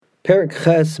Perik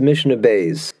Ches Mishnah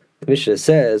Beis. The Mishnah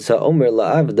says, "Ha'omer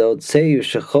la'avdo tzeu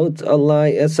shechot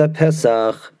alai esa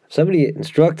Pesach." Somebody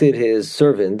instructed his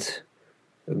servant,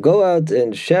 "Go out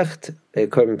and shecht a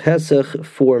korban Pesach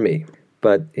for me,"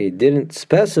 but he didn't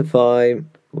specify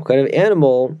what kind of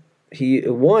animal he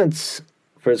wants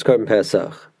for his korban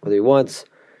Pesach. Whether he wants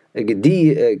a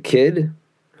gedi, a kid,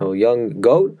 a young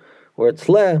goat, or a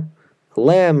tle, a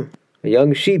lamb, a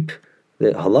young sheep.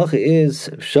 The halacha is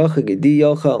shacha gedi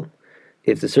yochal.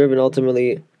 If the servant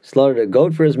ultimately slaughtered a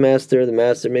goat for his master, the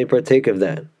master may partake of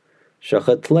that.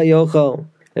 Shacha tle yochal.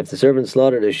 If the servant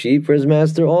slaughtered a sheep for his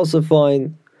master, also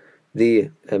fine. The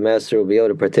master will be able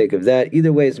to partake of that.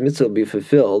 Either way, his mitzvah will be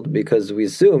fulfilled, because we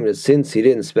assume that since he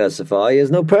didn't specify, he has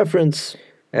no preference.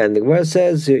 And the Gemara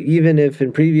says, even if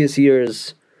in previous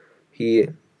years he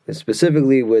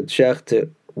specifically would shecht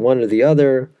one or the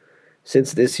other,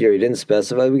 since this year he didn't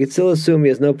specify, we could still assume he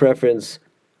has no preference.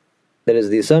 That is,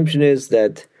 the assumption is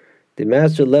that the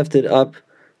master left it up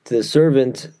to the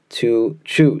servant to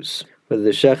choose whether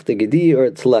the shecht a gedi or a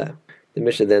tle. The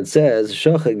Mishnah then says,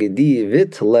 "Shacha gedi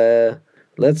vitle."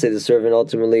 Let's say the servant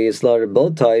ultimately slaughtered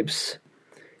both types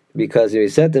because he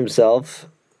said to himself,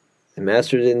 the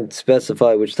master didn't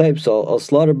specify which type, so I'll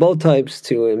slaughter both types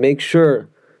to make sure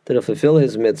that he'll fulfill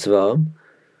his mitzvah.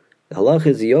 The halach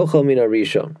is yochal min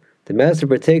harishon. The master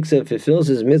partakes of, fulfills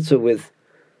his mitzvah with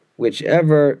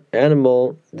whichever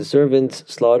animal the servant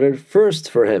slaughtered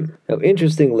first for him. Now,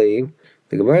 interestingly,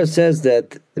 the Gemara says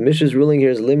that the Mishnah's ruling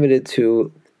here is limited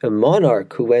to a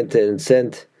monarch who went and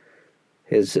sent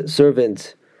his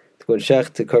servant to go and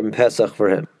shecht the korban Pesach for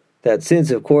him. That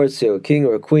since, of course, a king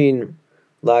or a queen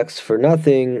lacks for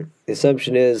nothing, the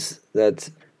assumption is that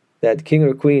that king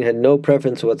or queen had no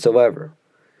preference whatsoever,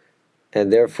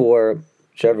 and therefore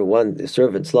whichever one the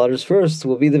servant slaughters first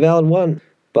will be the valid one.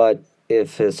 But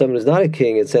if someone is not a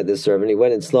king and sent this servant, he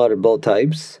went and slaughtered both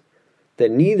types,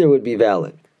 then neither would be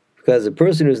valid, because a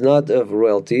person who is not of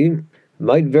royalty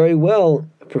might very well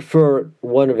prefer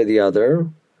one over the other,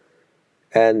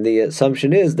 and the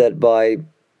assumption is that by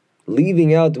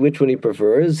leaving out which one he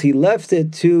prefers, he left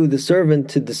it to the servant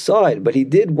to decide, but he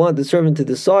did want the servant to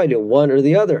decide one or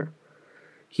the other.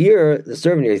 Here, the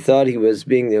servant he thought he was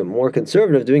being more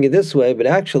conservative, doing it this way, but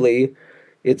actually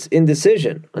it's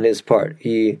indecision on his part.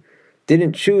 He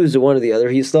didn't choose one or the other,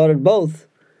 he slaughtered both.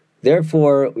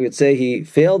 Therefore, we would say he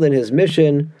failed in his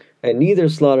mission, and neither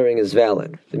slaughtering is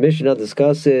valid. The Mishnah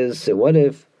discusses, what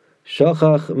if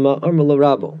shachach ma'amar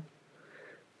l'rabo?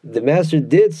 The master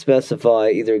did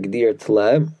specify either gedi or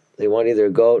tle, they want either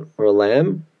a goat or a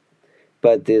lamb,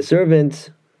 but the servant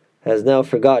has now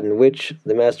forgotten which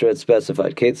the master had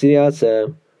specified.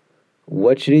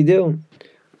 What should he do?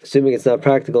 Assuming it's not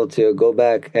practical to go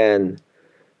back and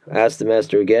ask the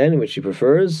master again which he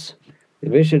prefers,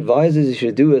 the Mishnah advises he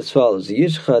should do as follows: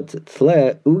 Yishchat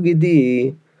tle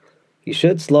ugedi. He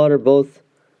should slaughter both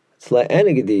tle and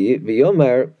a gedi,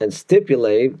 v'yomer, and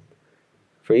stipulate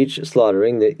for each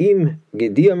slaughtering the im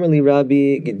gedi amar li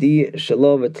rabbi gedi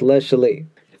shelo v'tle sheli.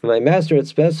 If my master had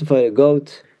specified a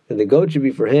goat, then the goat should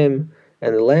be for him,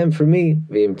 and the lamb for me.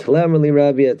 V'im tle amar li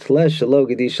rabbi tle shelo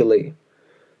gedi sheli.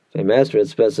 If my master had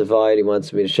specified he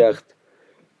wants me to shecht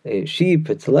a sheep,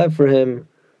 a tle for him,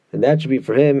 then that should be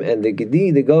for him, and the gedi,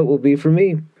 the goat, will be for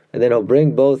me. And then he'll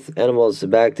bring both animals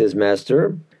back to his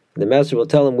master. The master will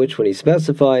tell him which one he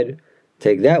specified.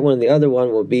 Take that one, and the other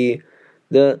one will be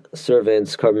the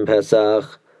servant's korban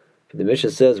Pesach. The Mishnah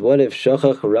says, what if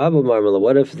shachach rabo marmala?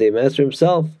 What if the master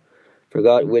himself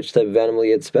forgot which type of animal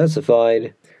he had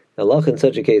specified? The halacha in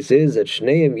such a case is that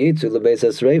shneim yitzu lebeis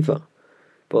hasreifa.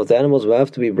 Both animals will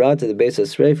have to be brought to the beis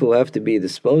hasreifa, will have to be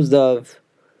disposed of.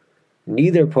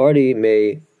 Neither party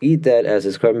may eat that as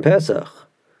his korban Pesach,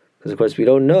 because of course we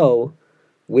don't know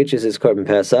which is his korban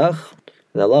Pesach.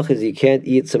 The halacha is you can't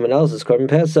eat someone else's korban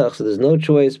Pesach, so there's no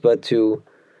choice but to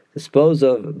dispose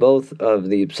of both of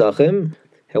the Pesachim.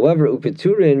 However,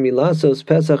 upiturin milasos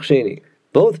Pesach sheni.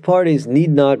 Both parties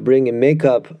need not bring and make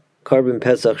up korban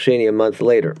Pesach sheni a month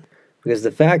later, because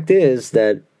the fact is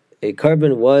that a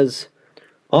korban was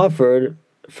offered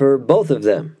for both of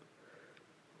them.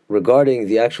 Regarding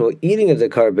the actual eating of the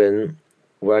korban,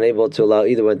 we're unable to allow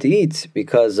either one to eat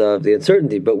because of the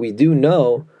uncertainty, but we do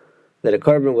know that a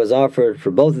korban was offered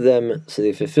for both of them, so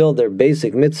they fulfilled their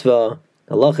basic mitzvah.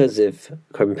 Halacha is if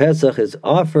korban Pesach is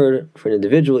offered for an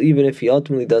individual, even if he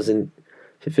ultimately doesn't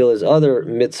fulfill his other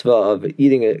mitzvah of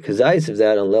eating a kazayis of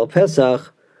that on Leil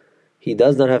Pesach, he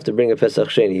does not have to bring a Pesach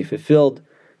Sheni. He fulfilled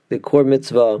the core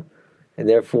mitzvah, and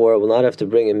therefore will not have to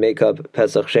bring and make up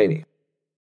Pesach Sheni.